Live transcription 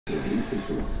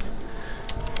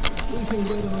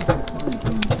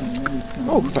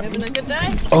Oh, Having a good day?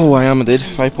 oh, I am indeed.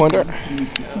 5-pointer.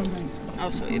 I'll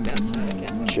sort you about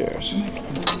again. Cheers.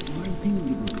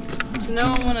 So no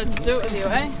one wanted to do it with you,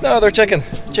 eh? No, they're chicken.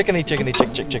 Chickeny,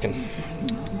 chicken.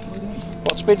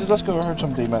 What speed does this go? I heard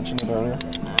somebody mention it earlier.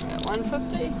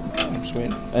 150. Oh,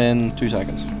 sweet. In 2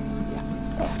 seconds. Yeah.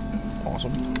 Oh,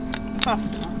 awesome.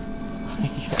 Fast enough.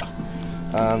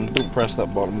 Yeah. And don't press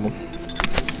that bottom one.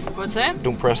 What's that?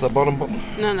 Don't press that bottom button.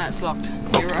 No, it's locked.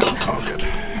 You're right. Oh, good.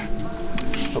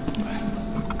 Oh.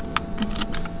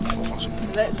 Awesome. So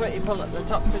that's what you pull at the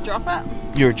top to drop it.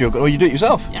 You're joking. Oh, you do it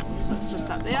yourself? Yeah. So it's just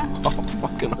up there. Oh,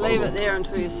 fucking Leave hell. it there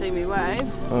until you see me wave.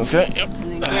 Okay. Yep.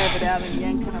 And then grab it out and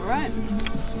yank it around.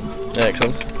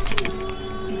 Excellent.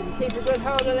 And keep a good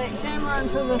hold of that camera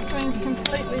until the swing's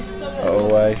completely still.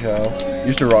 Oh, I shall.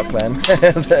 Used to rock climb.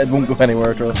 It won't go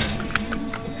anywhere at all.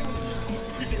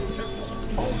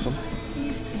 Awesome.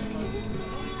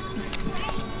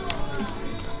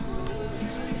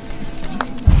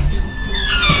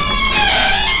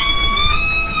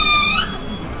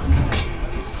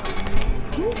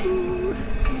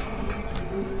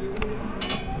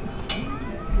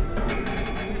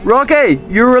 Rocky,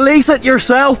 you release it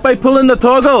yourself by pulling the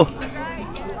toggle.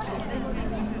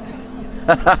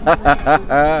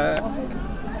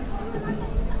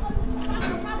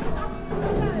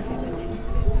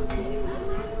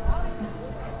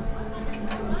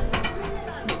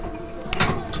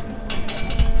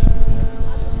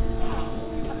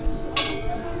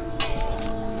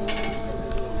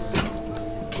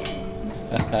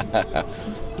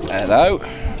 Hello.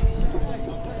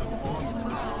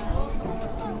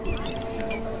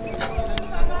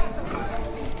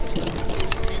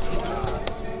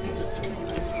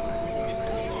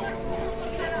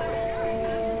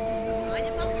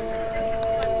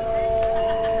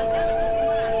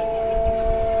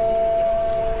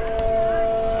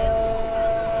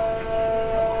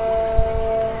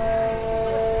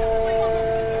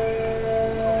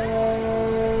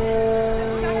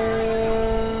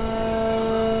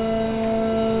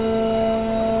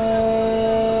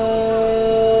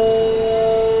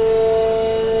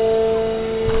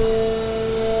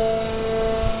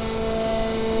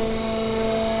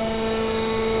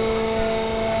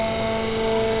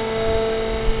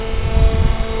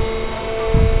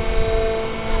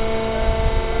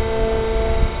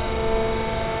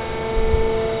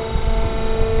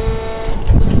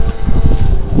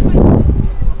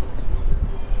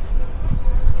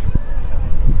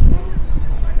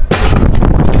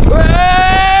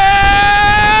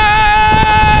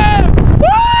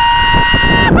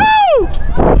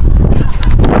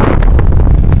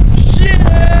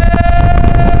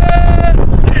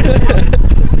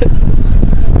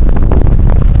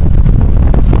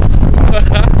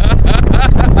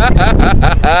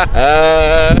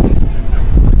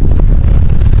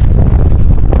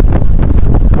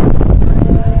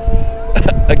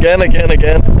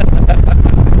 Again.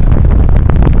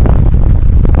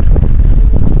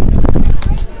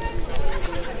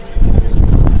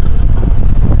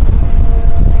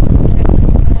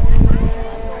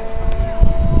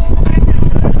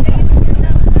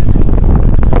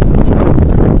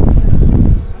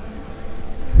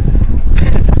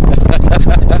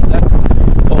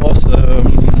 Awesome.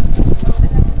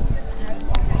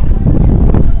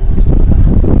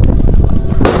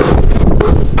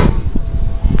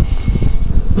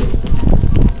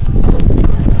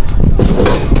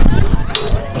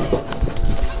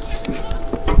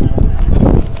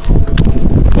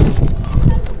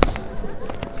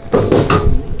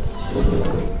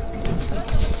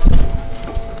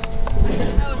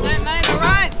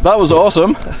 That was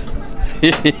awesome.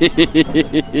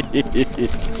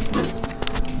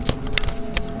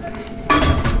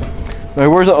 Now,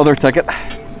 where's the other ticket?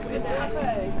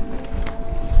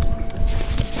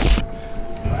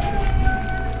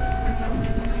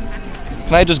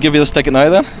 Can I just give you this ticket now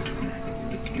then?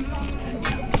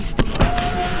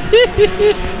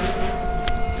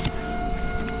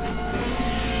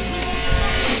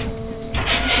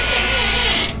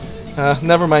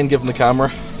 Never mind giving the camera.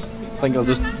 I think I'll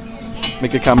just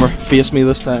make the camera face me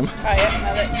this time. Oh yeah,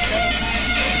 no, that's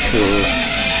Cool.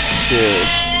 Cheers.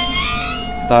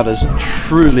 That is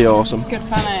truly awesome. It's good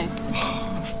fun, eh?